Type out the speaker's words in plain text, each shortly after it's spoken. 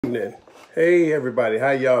Evening. Hey everybody, how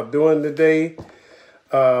y'all doing today?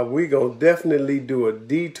 We gonna definitely do a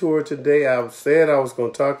detour today. I said I was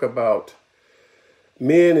gonna talk about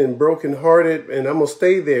men and brokenhearted, and I'm gonna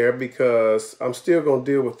stay there because I'm still gonna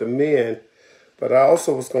deal with the men, but I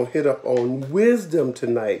also was gonna hit up on wisdom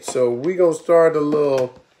tonight. So we gonna start a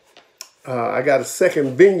little. I got a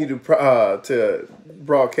second venue to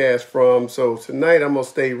broadcast from. So tonight I'm gonna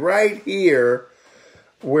stay right here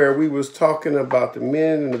where we was talking about the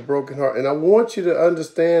men and the broken heart. And I want you to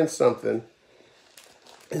understand something,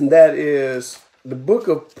 and that is the book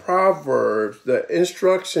of Proverbs, the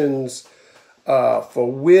instructions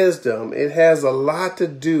for wisdom. It has a lot to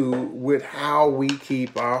do with how we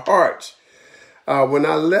keep our hearts. When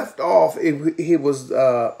I left off, it was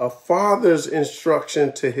a father's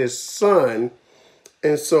instruction to his son.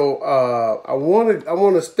 And so I want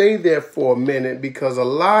to stay there for a minute because a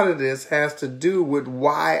lot of this has to do with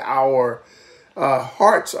why our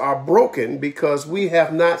hearts are broken, because we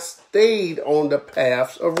have not stayed on the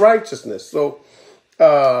paths of righteousness. So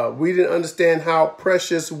we didn't understand how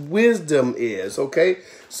precious wisdom is. OK,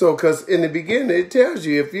 so because in the beginning, it tells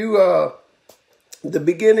you if you the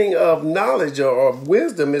beginning of knowledge or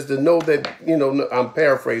wisdom is to know that, I'm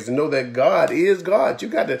paraphrasing, know that God is God. You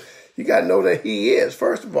got to know that he is,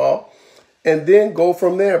 first of all, and then go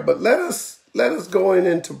from there. But let us go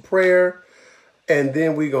into prayer, and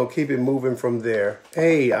then we're going to keep it moving from there.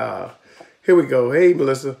 Hey, here we go. Hey,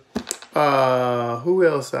 Melissa. Who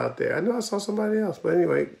else out there? I know I saw somebody else, but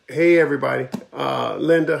anyway, hey, everybody.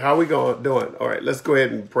 Linda, how we doing? All right, let's go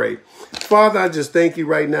ahead and pray. Father, I just thank you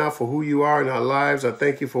right now for who you are in our lives. I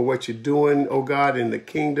thank you for what you're doing, oh God, in the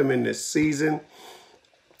kingdom in this season.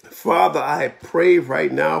 Father, I pray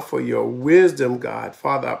right now for your wisdom, God.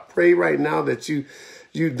 Father, I pray right now that you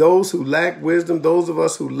those who lack wisdom, those of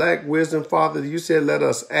us who lack wisdom, Father, you said, let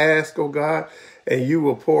us ask, oh God, and you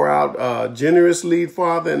will pour out generously,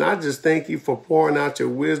 Father. And I just thank you for pouring out your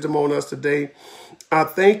wisdom on us today. I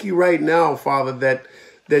thank you right now, Father,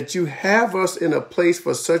 that you have us in a place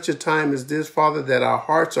for such a time as this, Father, that our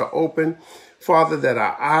hearts are open, Father, that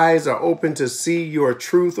our eyes are open to see your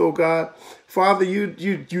truth, oh God. Father,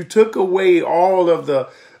 you took away all of the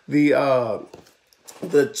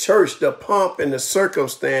church, the pomp and the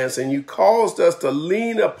circumstance, and you caused us to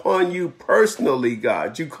lean upon you personally,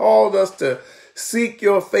 God. You called us to seek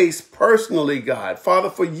your face personally, God. Father,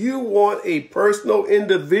 for you want a personal,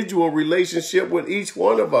 individual relationship with each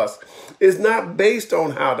one of us. It's not based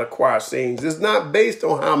on how the choir sings. It's not based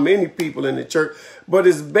on how many people in the church, but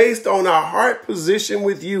it's based on our heart position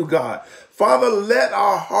with you, God. Father, let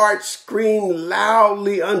our hearts scream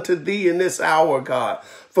loudly unto thee in this hour, God.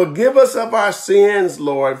 Forgive us of our sins,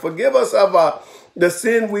 Lord. Forgive us of the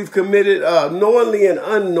sin we've committed knowingly and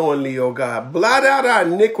unknowingly, oh God. Blot out our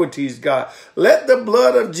iniquities, God. Let the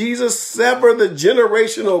blood of Jesus sever the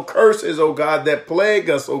generational curses, oh God, that plague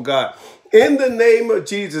us, oh God, in the name of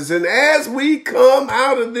Jesus. And as we come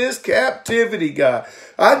out of this captivity, God,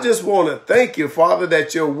 I just want to thank you, Father,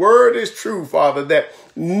 that your word is true, Father, that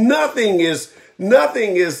nothing is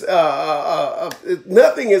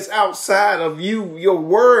outside of you, your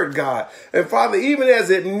word, God. And Father, even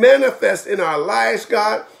as it manifests in our lives,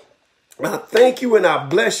 God, I thank you and I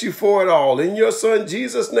bless you for it all. In your son,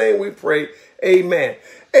 Jesus' name we pray. Amen.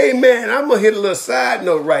 Amen. I'm going to hit a little side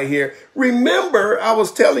note right here. Remember, I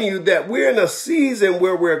was telling you that we're in a season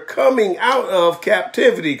where we're coming out of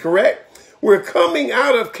captivity, correct? We're coming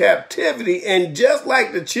out of captivity, and just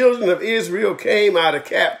like the children of Israel came out of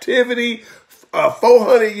captivity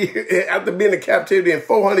 400 years after being in captivity and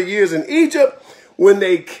 400 years in Egypt, when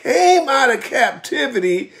they came out of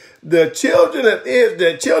captivity, the children of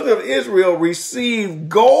Israel received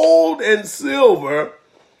gold and silver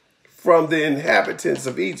from the inhabitants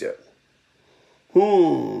of Egypt.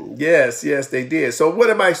 Yes, they did. So what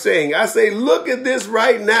am I saying? I say, look at this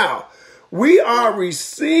right now. We are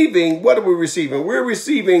receiving, what are we receiving? We're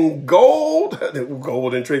receiving gold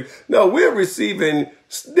and tree. No, we're receiving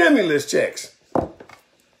stimulus checks.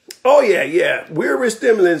 Oh, yeah. We're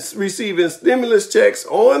receiving stimulus checks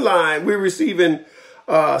online. We're receiving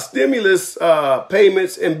stimulus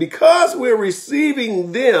payments. And because we're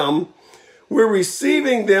receiving them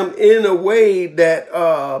in a way that,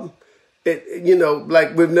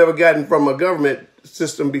 like we've never gotten from a government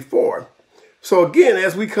system before. So again,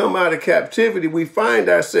 as we come out of captivity, we find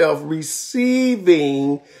ourselves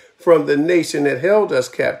receiving from the nation that held us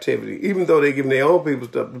captivity, even though they're giving their own people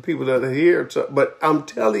stuff, the people that are here. But I'm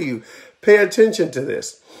telling you, pay attention to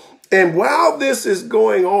this. And while this is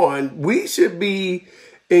going on, we should be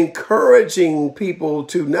encouraging people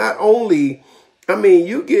to not only,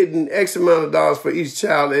 you getting X amount of dollars for each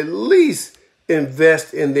child, at least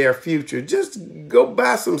invest in their future. Just go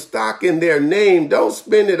buy some stock in their name. Don't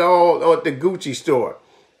spend it all at the Gucci store.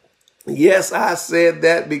 Yes, I said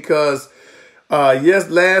that because, yes,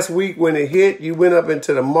 last week when it hit, you went up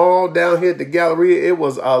into the mall down here at the Galleria. It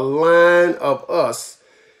was a line of us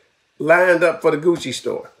lined up for the Gucci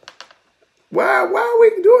store. Why are we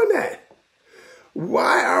doing that?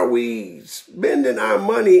 Why are we spending our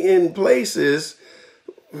money in places?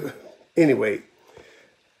 Anyway,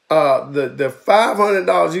 the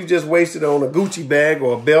 $500 you just wasted on a Gucci bag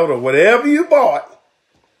or a belt or whatever you bought,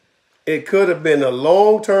 it could have been a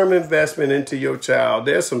long-term investment into your child.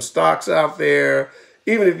 There's some stocks out there.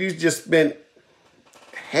 Even if you just spent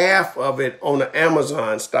half of it on an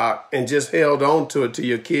Amazon stock and just held on to it till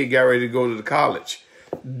your kid got ready to go to the college,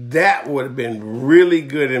 that would have been really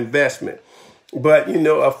good investment. But, you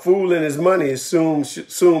know, a fool and his money is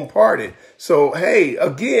soon parted. So, hey,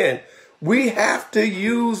 again, we have to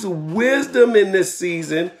use wisdom in this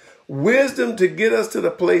season, wisdom to get us to the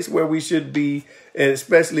place where we should be, and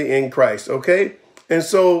especially in Christ, okay? And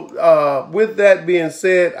so with that being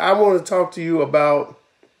said, I want to talk to you about,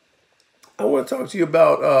 I was supposed to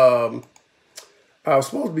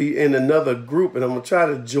be in another group, and I'm going to try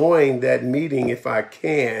to join that meeting if I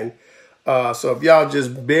can. So if y'all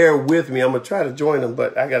just bear with me, I'm going to try to join them,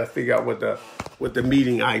 but I got to figure out what the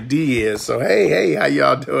meeting ID is. So, hey, how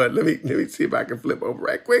y'all doing? Let me see if I can flip over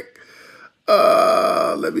right quick.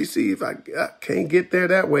 Let me see if I can't get there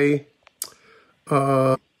that way.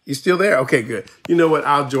 You still there? Okay, good. You know what?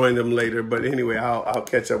 I'll join them later. But anyway, I'll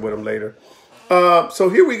catch up with them later. So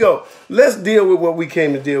here we go. Let's deal with what we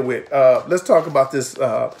came to deal with. Let's talk about this,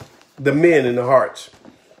 the men in the hearts.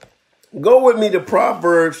 Go with me to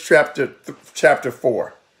Proverbs chapter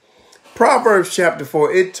 4. Proverbs chapter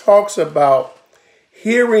 4, it talks about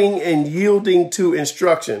hearing and yielding to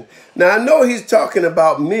instruction. Now, I know he's talking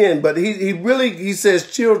about men, but he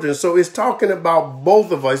says children. So it's talking about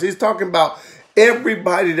both of us. He's talking about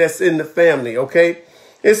everybody that's in the family, okay?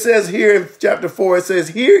 It says here in chapter 4, it says,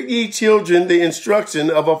 "Hear ye children the instruction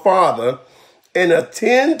of a father, and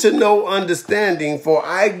attend to no understanding, for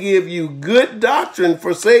I give you good doctrine,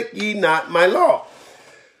 forsake ye not my law."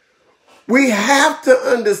 We have to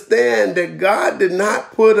understand that God did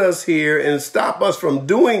not put us here and stop us from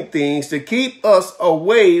doing things to keep us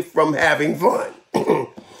away from having fun.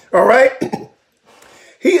 All right?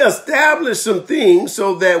 He established some things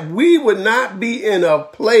so that we would not be in a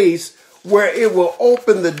place where it will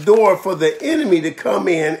open the door for the enemy to come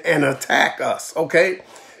in and attack us, okay?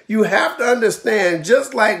 You have to understand,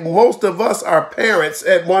 just like most of us are parents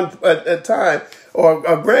at a time or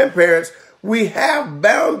grandparents, we have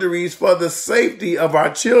boundaries for the safety of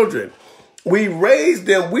our children. We raised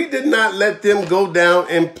them. We did not let them go down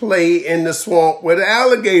and play in the swamp where the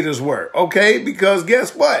alligators were, okay? Because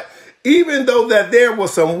guess what? Even though that there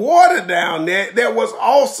was some water down there, there was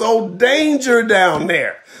also danger down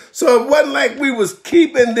there. So it wasn't like we was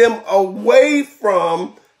keeping them away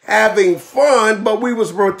from having fun, but we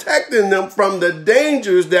was protecting them from the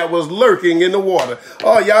dangers that was lurking in the water.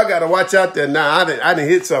 Oh, y'all got to watch out there. Nah, I didn't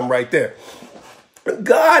hit something right there.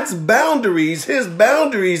 God's boundaries, his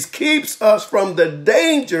boundaries keeps us from the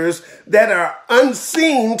dangers that are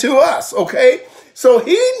unseen to us, okay? So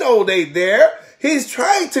he know they there. He's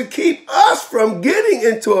trying to keep us from getting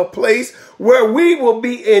into a place where we will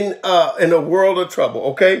be in a world of trouble,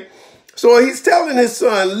 okay? So he's telling his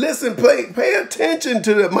son, listen, pay attention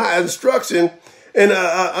to my instruction and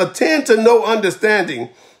attend to no understanding.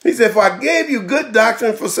 He said, "For I gave you good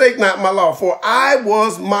doctrine, forsake not my law, for I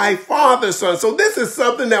was my father's son." So this is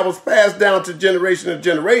something that was passed down to generation to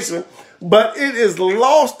generation, but it is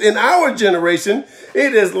lost in our generation.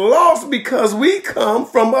 It is lost because we come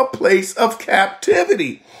from a place of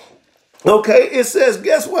captivity. Okay, it says,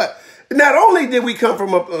 guess what? Not only did we come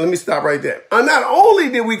from let me stop right there. Not only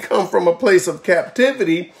did we come from a place of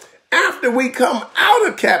captivity, after we come out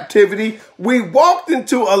of captivity, we walked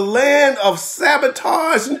into a land of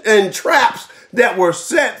sabotage and traps that were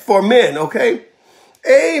set for men, okay?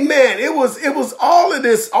 Amen. It was all of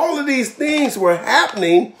this, all of these things were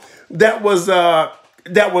happening that was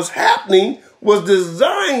happening was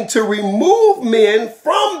designed to remove men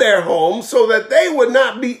from their homes so that they would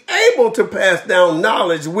not be able to pass down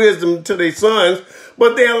knowledge, wisdom to their sons,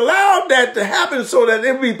 but they allowed that to happen so that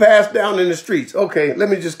it would be passed down in the streets. Okay, let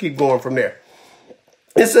me just keep going from there.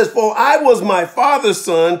 It says, "For I was my father's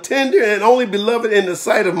son, tender and only beloved in the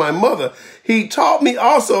sight of my mother. He taught me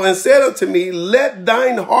also and said unto me, let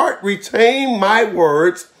thine heart retain my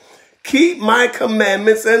words, keep my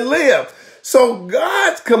commandments and live." So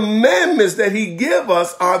God's commandments that he give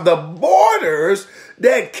us are the borders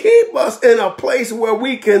that keep us in a place where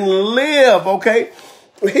we can live, okay?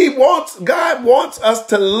 God wants us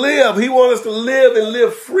to live. He wants us to live and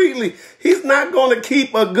live freely. He's not going to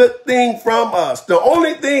keep a good thing from us. The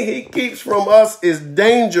only thing he keeps from us is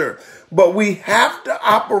danger. But we have to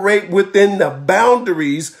operate within the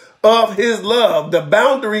boundaries of his love, the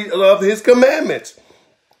boundaries of his commandments.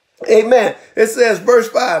 Amen. It says, verse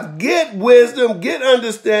 5, get wisdom, get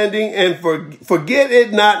understanding, and forget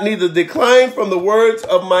it not, neither decline from the words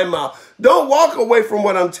of my mouth. Don't walk away from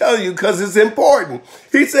what I'm telling you because it's important.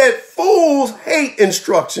 He said, fools hate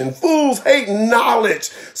instruction. Fools hate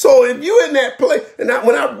knowledge. So if you're in that place, and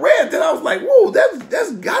when I read that, I was like, whoa,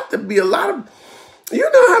 that's got to be a lot of, you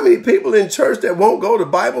know how many people in church that won't go to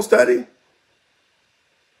Bible study?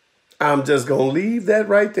 I'm just going to leave that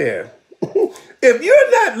right there. If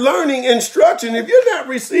you're not learning instruction, if you're not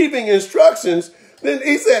receiving instructions, then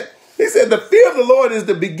he said, the fear of the Lord is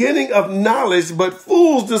the beginning of knowledge, but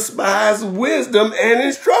fools despise wisdom and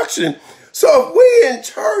instruction. So if we in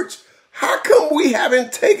church, how come we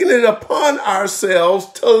haven't taken it upon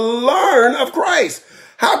ourselves to learn of Christ?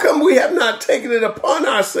 How come we have not taken it upon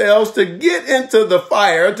ourselves to get into the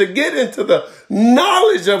fire, to get into the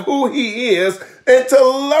knowledge of who he is, and to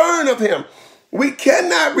learn of him? We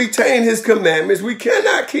cannot retain his commandments. We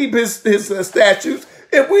cannot keep his statutes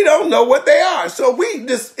if we don't know what they are. So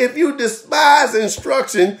if you despise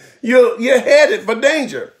instruction, you're headed for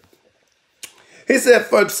danger. He said,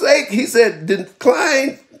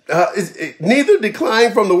 decline, neither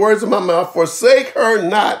decline from the words of my mouth, forsake her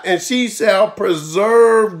not, and she shall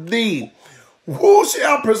preserve thee. Who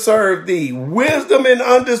shall preserve thee? Wisdom and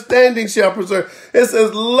understanding shall preserve. It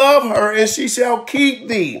says, love her, and she shall keep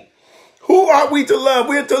thee. Who are we to love?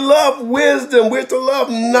 We're to love wisdom. We're to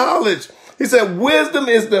love knowledge. He said, wisdom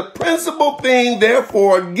is the principal thing.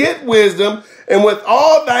 Therefore, get wisdom, and with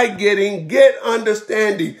all thy getting, get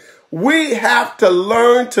understanding. We have to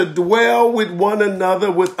learn to dwell with one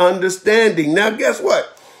another with understanding. Now, guess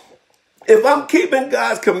what? If I'm keeping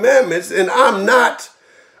God's commandments and I'm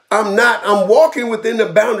walking within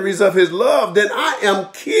the boundaries of his love, then I am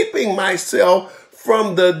keeping myself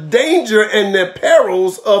from the danger and the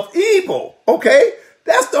perils of evil. Okay?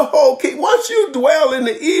 That's the whole key. Once you dwell in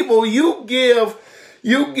the evil, you give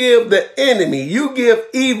the enemy, you give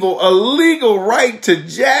evil a legal right to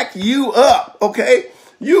jack you up. Okay?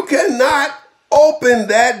 You cannot open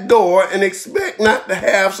that door and expect not to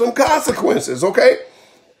have some consequences. Okay?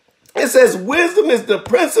 It says wisdom is the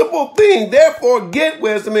principal thing. Therefore, get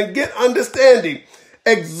wisdom and get understanding.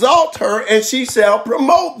 Exalt her, and she shall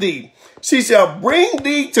promote thee. She shall bring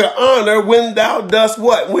thee to honor when thou dost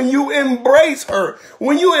what? When you embrace her,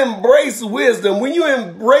 when you embrace wisdom, when you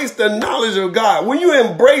embrace the knowledge of God, when you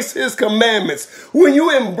embrace his commandments, when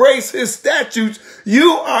you embrace his statutes,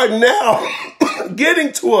 you are now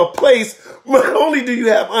getting to a place, not only do you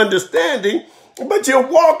have understanding, but you're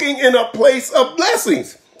walking in a place of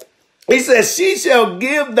blessings. He says, she shall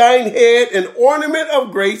give thine head an ornament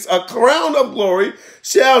of grace, a crown of glory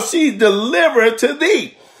shall she deliver to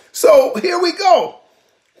thee. So here we go.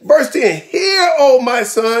 Verse 10, hear, O my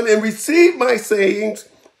son, and receive my sayings,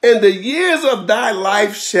 and the years of thy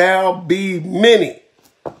life shall be many.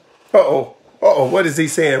 What is he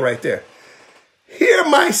saying right there? Hear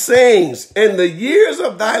my sayings, and the years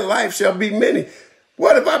of thy life shall be many.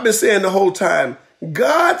 What have I been saying the whole time?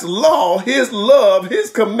 God's law, his love, his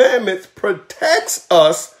commandments protects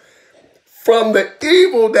us from the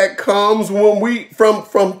evil that comes when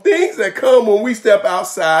from things that come when we step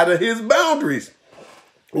outside of his boundaries.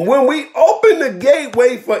 When we open the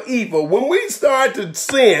gateway for evil, when we start to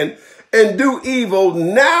sin and do evil,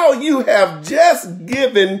 now you have just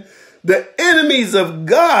given the enemies of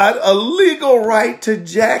God a legal right to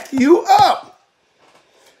jack you up.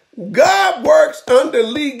 God works under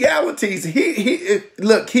legalities.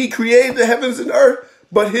 He created the heavens and earth.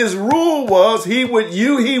 But his rule was he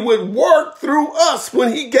would work through us.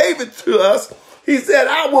 When he gave it to us, he said,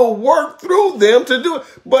 I will work through them to do it.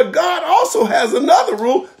 But God also has another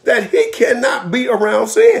rule that he cannot be around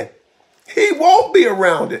sin. He won't be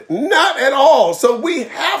around it. Not at all. So we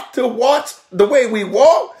have to watch the way we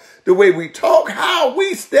walk, the way we talk, how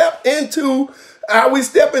we step into our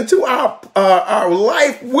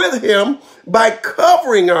life with him by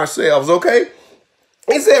covering ourselves, okay?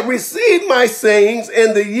 He said, receive my sayings,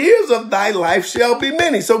 and the years of thy life shall be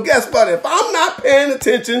many. So guess what? If I'm not paying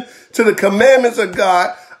attention to the commandments of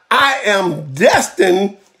God, I am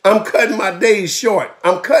destined. I'm cutting my days short.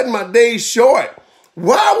 I'm cutting my days short.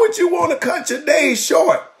 Why would you want to cut your days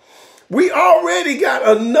short? We already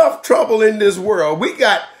got enough trouble in this world. We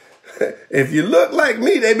got if you look like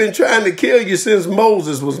me, they've been trying to kill you since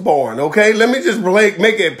Moses was born, okay? Let me just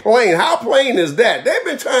make it plain. How plain is that? They've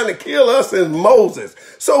been trying to kill us since Moses.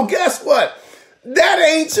 So guess what? That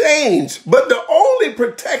ain't changed. But the only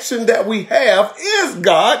protection that we have is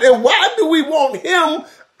God. And why do we want him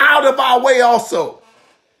out of our way also?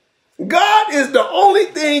 God is the only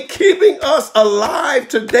thing keeping us alive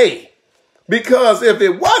today. Because if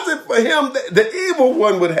it wasn't for him, the evil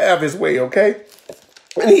one would have his way, okay?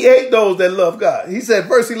 And he hates those that love God. He said,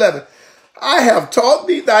 verse 11, I have taught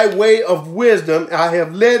thee thy way of wisdom. I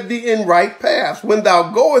have led thee in right paths. When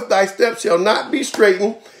thou goest, thy steps shall not be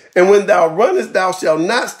straitened. And when thou runnest, thou shalt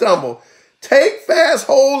not stumble. Take fast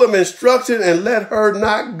hold of instruction and let her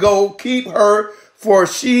not go. Keep her, for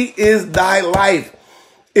she is thy life.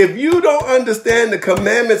 If you don't understand the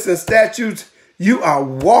commandments and statutes, you are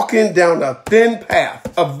walking down a thin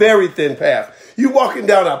path, a very thin path. You're walking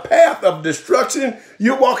down a path of destruction.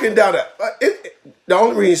 You're walking down the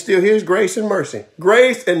only reason still here is grace and mercy.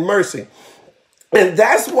 Grace and mercy. And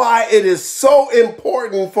that's why it is so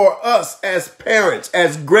important for us as parents,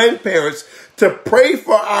 as grandparents, to pray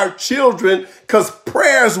for our children, because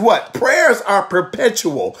prayers what? Prayers are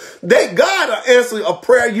perpetual. God will answer a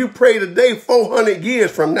prayer you pray today 400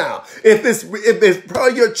 years from now. If it's for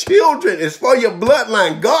your children, it's for your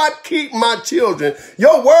bloodline. God, keep my children.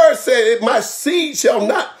 Your word said, my seed shall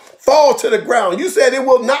not fall to the ground. You said it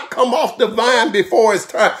will not come off the vine before it's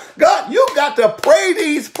time. God, you got to pray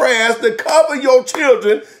these prayers to cover your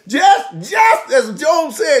children, just as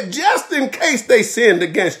Job said, just in case they sinned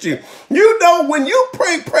against you. You know, when you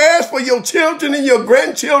pray prayers for your children and your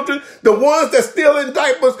grandchildren, the ones that's still in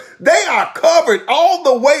diapers, they are covered all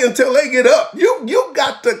the way until they get up. You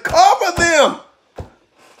got to cover them.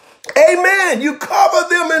 Amen. You cover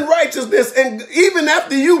them in righteousness. And even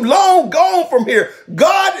after you long gone from here,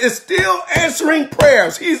 God is still answering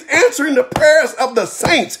prayers. He's answering the prayers of the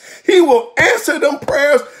saints. He will answer them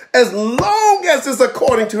prayers as long as it's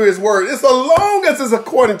according to his word. As long as it's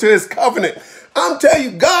according to his covenant. I'm telling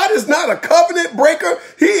you, God is not a covenant breaker.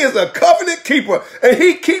 He is a covenant keeper. And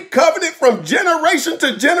he keep covenant from generation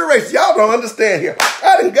to generation. Y'all don't understand here.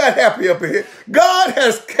 I done got happy up here. God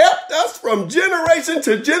has kept us from generation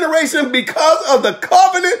to generation because of the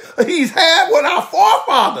covenant he's had with our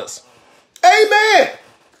forefathers. Amen.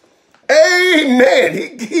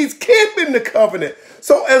 Amen. He's keeping the covenant.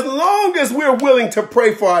 So as long as we're willing to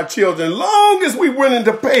pray for our children, long as we're willing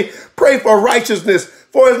to pray for righteousness,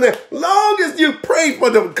 for his name, long as you pray for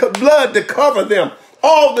the blood to cover them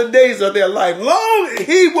all the days of their life, long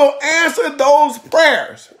he will answer those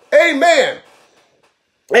prayers. Amen.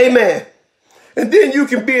 Amen. And then you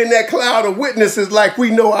can be in that cloud of witnesses like we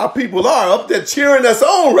know our people are up there cheering us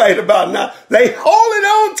on right about now. They holding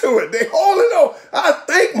on to it. They holding on. I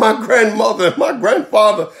thank my grandmother, my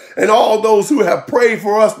grandfather, and all those who have prayed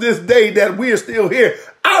for us this day that we are still here.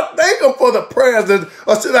 I thank them for the prayers,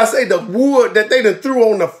 or should I say the wood that they done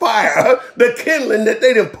threw on the fire, the kindling that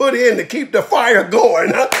they done put in to keep the fire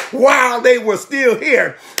going while they were still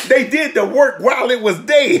here. They did the work while it was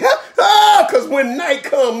day. Because when night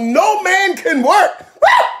comes, no man can work.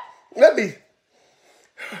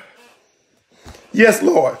 Yes,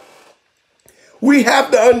 Lord. We have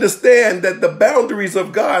to understand that the boundaries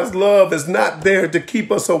of God's love is not there to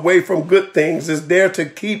keep us away from good things. It's there to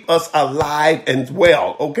keep us alive and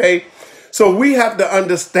well, okay? So we have to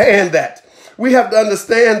understand that. We have to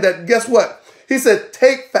understand that, guess what? He said,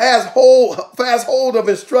 take fast hold of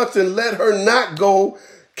instruction. Let her not go.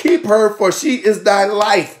 Keep her, for she is thy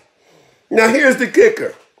life. Now here's the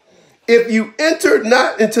kicker. If you enter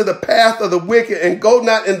not into the path of the wicked and go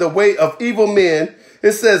not in the way of evil men,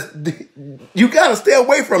 it says you got to stay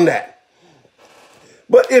away from that.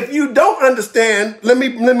 But if you don't understand, let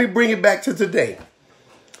me bring it back to today.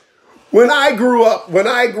 When I grew up,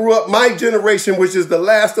 my generation, which is the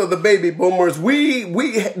last of the baby boomers,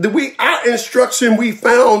 our instruction we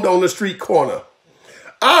found on the street corner.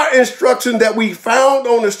 Our instruction that we found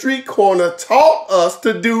on the street corner taught us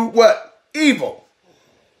to do what? Evil.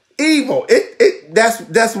 Evil.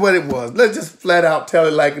 That's what it was. Let's just flat out tell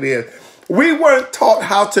it like it is. We weren't taught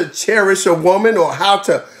how to cherish a woman or how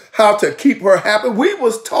to keep her happy. We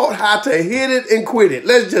was taught how to hit it and quit it.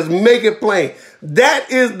 Let's just make it plain. That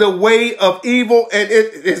is the way of evil, and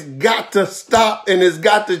it's got to stop and it's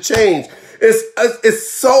got to change. It's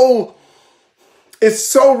so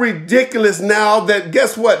ridiculous now that,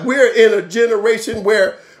 guess what? We're in a generation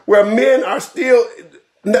where men are still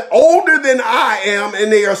older than I am, and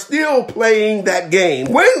they are still playing that game.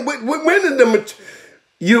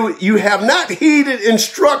 You have not heeded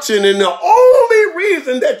instruction, and the only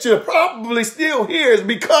reason that you're probably still here is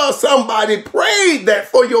because somebody prayed that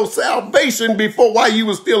for your salvation before while you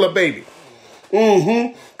were still a baby.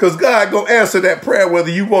 Because God going to answer that prayer whether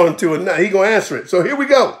you want him to or not. He going to answer it. So here we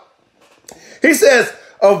go. He says,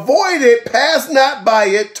 avoid it, pass not by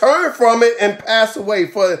it, turn from it, and pass away.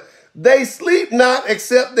 For they sleep not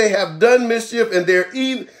except they have done mischief, and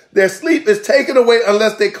their sleep is taken away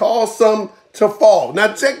unless they cause some to fall.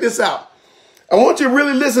 Now check this out. I want you to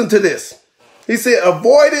really listen to this. He said,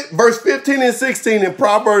 avoid it, verse 15 and 16 in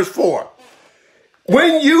Proverbs 4.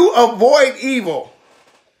 When you avoid evil,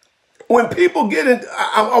 when people get in,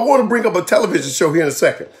 I want to bring up a television show here in a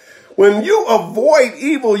second. When you avoid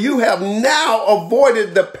evil, you have now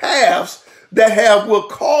avoided the paths that will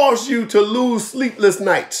cause you to lose sleepless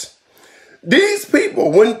nights. These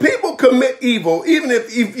people, when people commit evil, even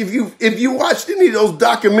if you watched any of those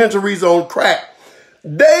documentaries on crack,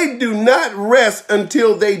 they do not rest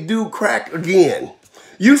until they do crack again.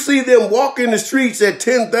 You see them walking the streets at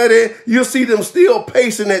 10:30. You'll see them still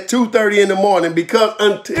pacing at 2:30 in the morning because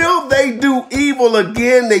until they do evil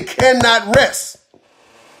again, they cannot rest.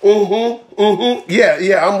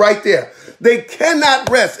 Yeah, I'm right there. They cannot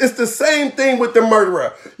rest. It's the same thing with the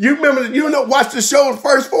murderer. You remember, watch the show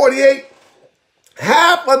First 48?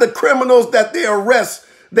 Half of the criminals that they arrest,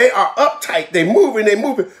 they are uptight. They moving.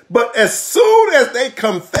 But as soon as they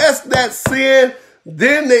confess that sin,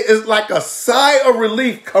 then it's like a sigh of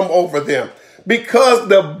relief come over them. Because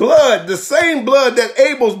the blood, the same blood that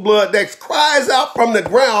Abel's blood that cries out from the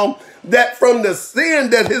ground, that from the sin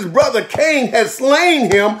that his brother Cain had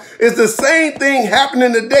slain him, is the same thing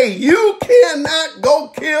happening today. You cannot go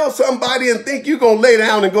kill somebody and think you're going to lay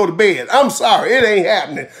down and go to bed. I'm sorry, it ain't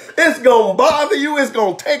happening. It's going to bother you. It's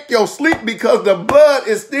going to take your sleep because the blood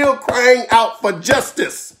is still crying out for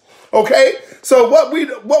justice. Okay? So what we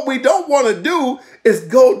don't want to do is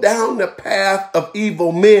go down the path of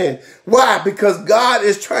evil men. Why? Because God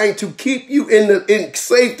is trying to keep you in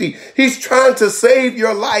safety. He's trying to save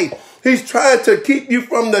your life. He's trying to keep you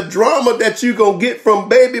from the drama that you're going to get from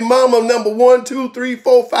baby mama number 1, 2, 3,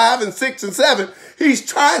 4, 5, and 6, and 7. He's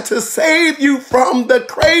trying to save you from the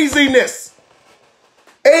craziness.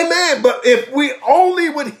 Amen. But if we only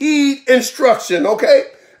would heed instruction, okay?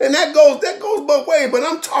 And that goes both ways. But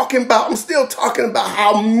I'm still talking about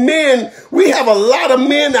how we have a lot of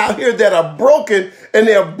men out here that are broken, and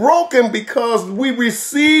they're broken because we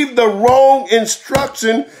received the wrong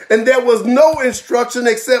instruction, and there was no instruction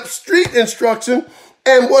except street instruction.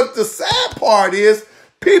 And what the sad part is,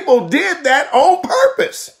 people did that on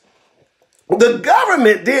purpose. The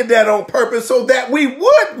government did that on purpose so that we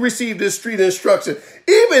would receive this street instruction.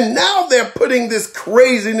 Even now they're putting this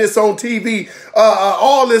craziness on TV,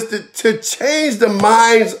 all this to change the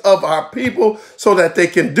minds of our people so that they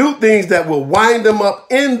can do things that will wind them up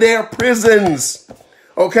in their prisons.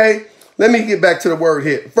 Okay, let me get back to the word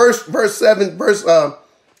here. Verse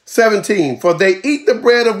 17, for they eat the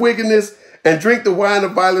bread of wickedness and drink the wine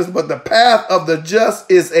of violence, but the path of the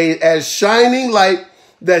just is as shining light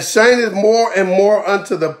that shineth more and more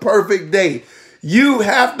unto the perfect day. You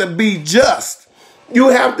have to be just. You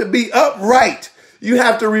have to be upright. You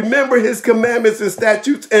have to remember his commandments and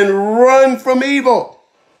statutes and run from evil.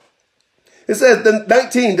 It says,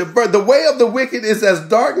 19, the way of the wicked is as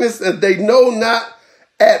darkness, and they know not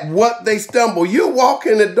at what they stumble. You walk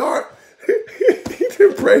in the dark.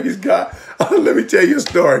 Praise God. Let me tell you a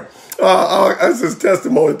story. This is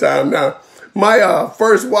testimony time now. My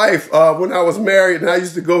first wife, when I was married and I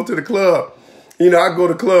used to go to the club, I'd go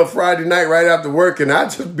to the club Friday night right after work, and I'd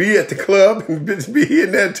just be at the club and be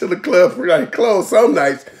in there until the club closed some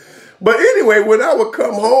nights. But anyway, when I would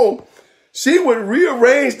come home, she would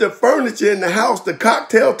rearrange the furniture in the house. The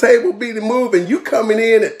cocktail table be to move, and you coming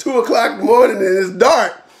in at 2 o'clock in the morning and it's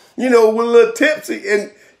dark, with a little tipsy,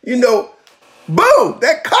 and, boom,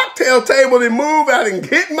 that cocktail table to move out and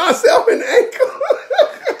hit myself in the ankle.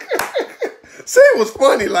 See, it was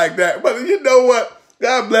funny like that, but you know what?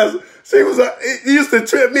 God bless her. It used to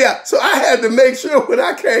trip me out. So I had to make sure when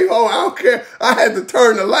I came home, I don't care, I had to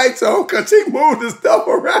turn the lights on because she moved the stuff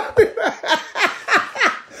around me.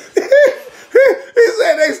 He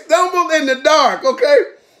said they stumbled in the dark, okay?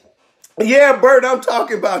 Yeah, Bert, I'm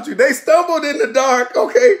talking about you. They stumbled in the dark,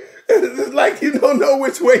 okay? It's like you don't know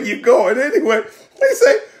which way you're going. Anyway,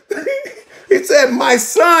 he said, my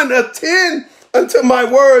son, attend unto my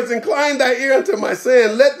words, incline thy ear unto my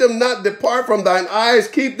saying, let them not depart from thine eyes,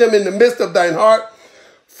 keep them in the midst of thine heart,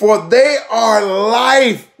 for they are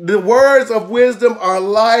life. The words of wisdom are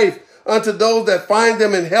life unto those that find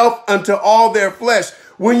them, in health unto all their flesh.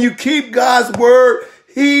 When you keep God's word,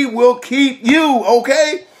 he will keep you,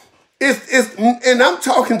 okay? And I'm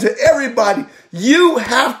talking to everybody. You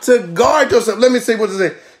have to guard yourself. Let me see what it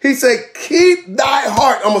says. He said, keep thy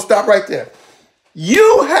heart. I'm going to stop right there.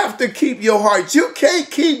 You have to keep your heart. You can't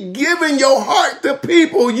keep giving your heart to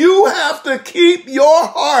people. You have to keep your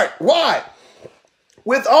heart. Why?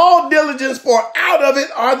 With all diligence, for out of it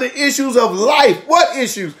are the issues of life. What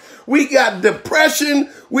issues? We got depression.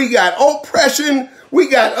 We got oppression. We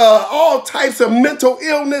got all types of mental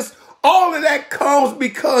illness. All of that comes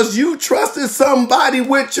because you trusted somebody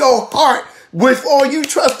with your heart before you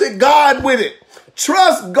trusted God with it.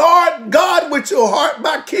 Trust God with your heart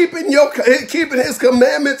by keeping his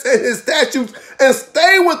commandments and his statutes, and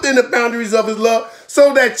stay within the boundaries of his love,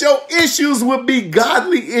 so that your issues will be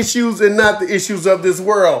godly issues and not the issues of this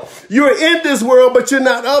world. You're in this world, but you're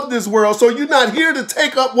not of this world. So you're not here to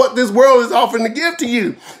take up what this world is offering to give to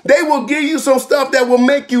you. They will give you some stuff that will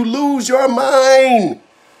make you lose your mind.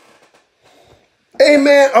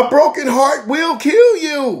 Amen. A broken heart will kill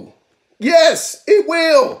you. Yes, it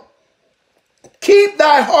will. Keep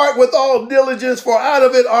thy heart with all diligence, for out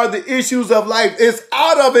of it are the issues of life. It's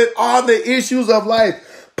out of it are the issues of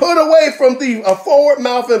life. Put away from thee a forward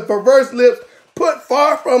mouth and perverse lips. Put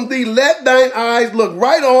far from thee. Let thine eyes look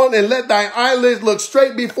right on, and let thine eyelids look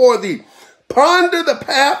straight before thee. Ponder the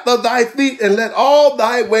path of thy feet, and let all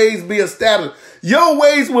thy ways be established. Your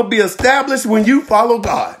ways will be established when you follow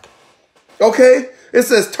God. Okay? It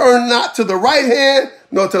says, turn not to the right hand,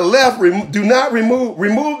 nor to the left. Do not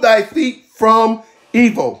remove thy feet from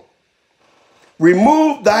evil.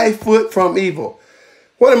 Remove thy foot from evil.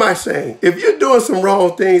 What am I saying? If you're doing some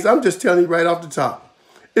wrong things, I'm just telling you right off the top,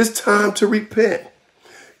 it's time to repent.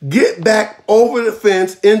 Get back over the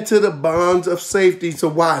fence into the bonds of safety. So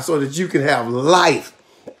why? So that you can have life.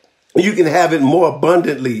 You can have it more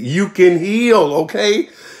abundantly. You can heal, okay?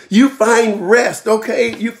 You find rest,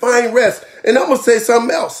 okay? You find rest. And I'm going to say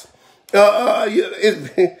something else.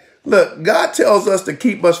 Look, God tells us to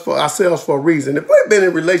keep us for ourselves for a reason. If we've been in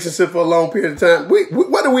a relationship for a long period of time,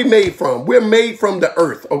 what are we made from? We're made from the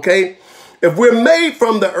earth, okay? If we're made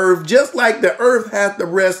from the earth, just like the earth has to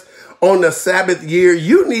rest on the Sabbath year,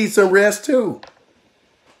 you need some rest too.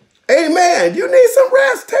 Amen. You need some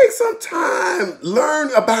rest. Take some time.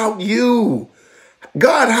 Learn about you.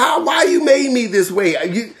 God, why you made me this way?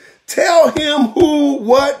 You tell him who,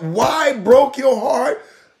 what, why broke your heart.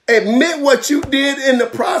 Admit what you did in the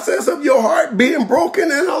process of your heart being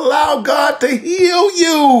broken, and allow God to heal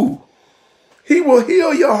you. He will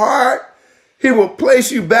heal your heart. He will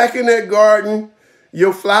place you back in that garden.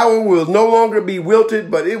 Your flower will no longer be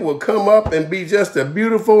wilted, but it will come up and be just as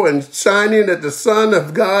beautiful and shining as the sun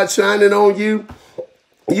of God shining on you.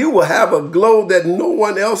 You will have a glow that no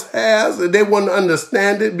one else has, and they won't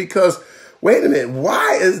understand it because, wait a minute,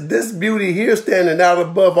 why is this beauty here standing out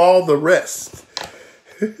above all the rest?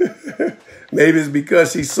 Maybe it's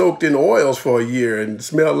because she soaked in oils for a year and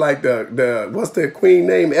smelled like what's their queen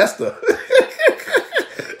name? Esther.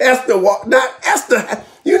 Not Esther.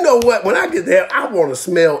 You know what? When I get there, I want to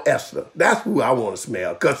smell Esther. That's who I want to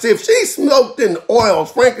smell. Because if she smoked in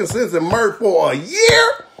oils, frankincense, and myrrh for a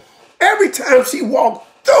year, every time she walked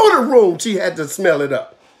through the room, she had to smell it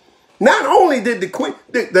up. Not only did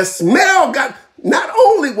the smell got, not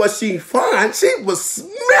only was she fine, she was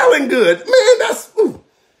smelling good. Man,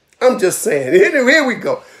 I'm just saying. Here we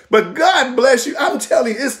go. But God bless you. I'm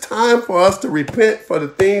telling you, it's time for us to repent for the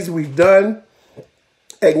things we've done,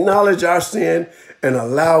 acknowledge our sin, and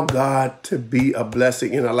allow God to be a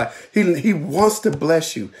blessing in our life. He wants to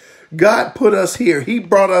bless you. God put us here. He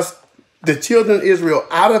brought us, the children of Israel,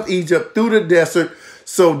 out of Egypt through the desert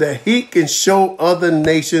so that he can show other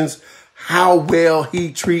nations how well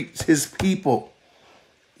he treats his people.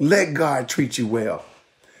 Let God treat you well.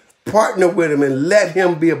 Partner with him and let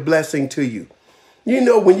him be a blessing to you. You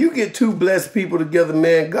know, when you get two blessed people together,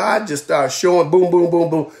 man, God just starts showing boom, boom,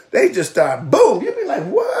 boom, boom. They just start boom. You be like,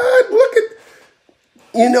 what? Look at,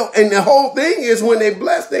 and the whole thing is when they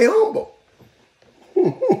bless, they humble.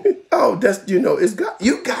 Oh, that's, it's God.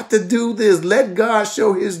 You got to do this. Let God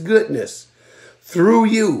show his goodness through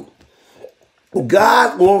you.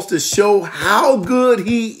 God wants to show how good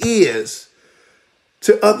he is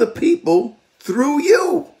to other people through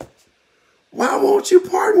you. Why won't you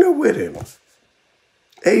partner with him?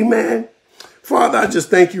 Amen. Father, I just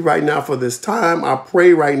thank you right now for this time. I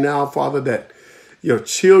pray right now, Father, that your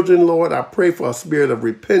children, Lord, I pray for a spirit of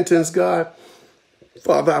repentance, God.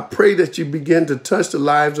 Father, I pray that you begin to touch the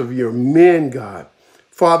lives of your men, God.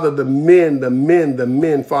 Father, the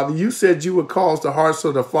men. Father, you said you would cause the hearts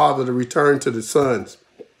of the Father to return to the sons.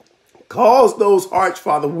 Cause those hearts,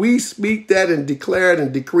 Father. We speak that and declare it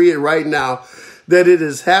and decree it right now, that it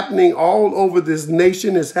is happening all over this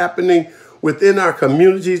nation. It's happening within our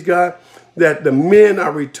communities, God, that the men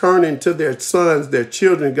are returning to their sons, their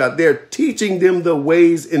children, God. They're teaching them the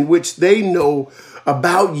ways in which they know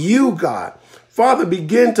about you, God. Father,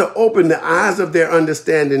 begin to open the eyes of their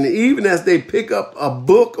understanding. And even as they pick up a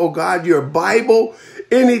book, oh God, your Bible,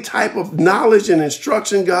 any type of knowledge and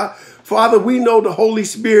instruction, God, Father, we know the Holy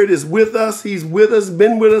Spirit is with us. He's with us,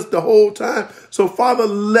 been with us the whole time. So, Father,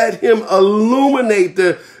 let him illuminate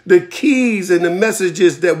the keys and the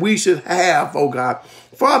messages that we should have, oh God.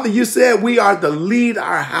 Father, you said we are to lead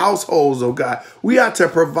our households, oh God. We are to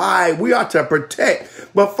provide. We are to protect.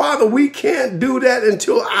 But Father, we can't do that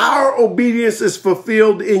until our obedience is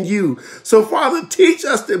fulfilled in you. So Father, teach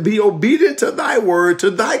us to be obedient to thy word,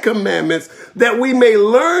 to thy commandments, that we may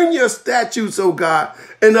learn your statutes, oh God,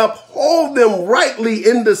 and uphold them rightly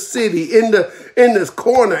in the city, in this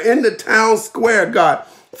corner, in the town square, God.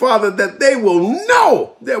 Father, that they will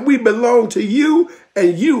know that we belong to you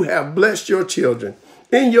and you have blessed your children.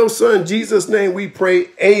 In your son, Jesus' name, we pray.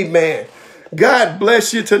 Amen. God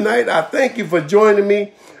bless you tonight. I thank you for joining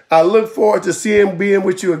me. I look forward to being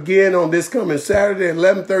with you again on this coming Saturday at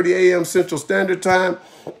 11:30 a.m. Central Standard Time.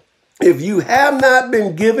 If you have not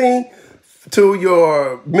been giving to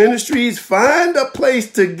your ministries, find a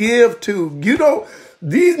place to give to.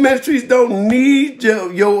 These ministries don't need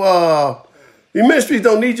your ministries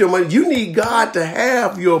don't need your money. You need God to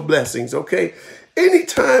have your blessings, okay?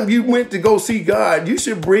 Anytime you went to go see God, you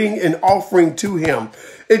should bring an offering to him.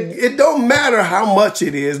 It don't matter how much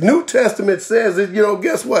it is. New Testament says it,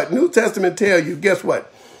 guess what? New Testament tell you, guess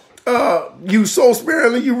what? You sow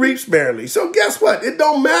sparingly, you reap sparingly. So guess what? It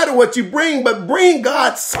don't matter what you bring, but bring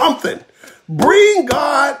God something. Bring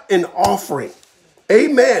God an offering.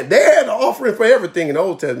 Amen. They had an offering for everything in the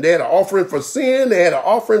Old Testament. They had an offering for sin. They had an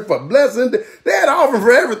offering for blessing. They had an offering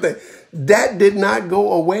for everything. That did not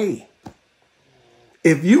go away.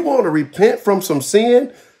 If you want to repent from some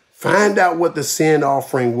sin, find out what the sin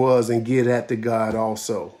offering was and give that to God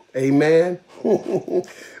also. Amen.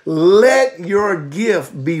 Let your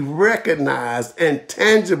gift be recognized and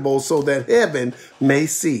tangible so that heaven may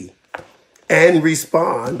see and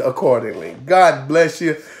respond accordingly. God bless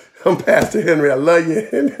you. I'm Pastor Henry. I love you.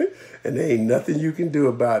 And there ain't nothing you can do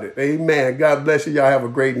about it. Amen. God bless you. Y'all have a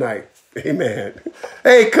great night. Amen.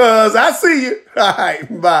 Hey, cuz, I see you. All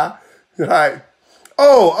right. Bye. All right.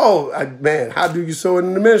 Man, how do you sow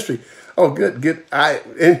in the ministry? Oh, good.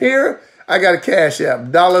 In here, I got a cash app,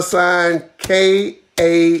 $ KAMINISTRY,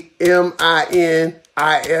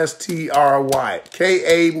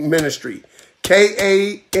 KA Ministry, KA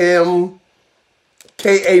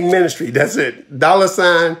Ministry. That's it.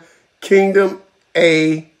 $ Kingdom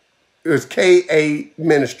A. It's KA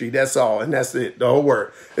Ministry. That's all. And that's it. The whole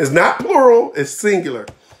word. It's not plural. It's singular.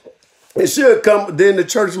 It should come, then the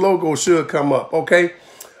church logo should come up, okay?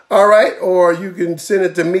 All right, or you can send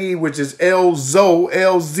it to me, which is LZO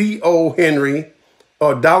Henry,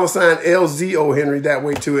 or $ LZO Henry, that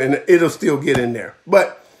way too, and it'll still get in there.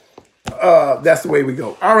 But that's the way we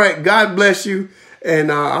go. All right, God bless you,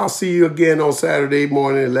 and I'll see you again on Saturday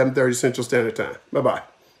morning at 11:30 Central Standard Time. Bye-bye.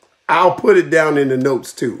 I'll put it down in the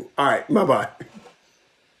notes too. All right, bye-bye.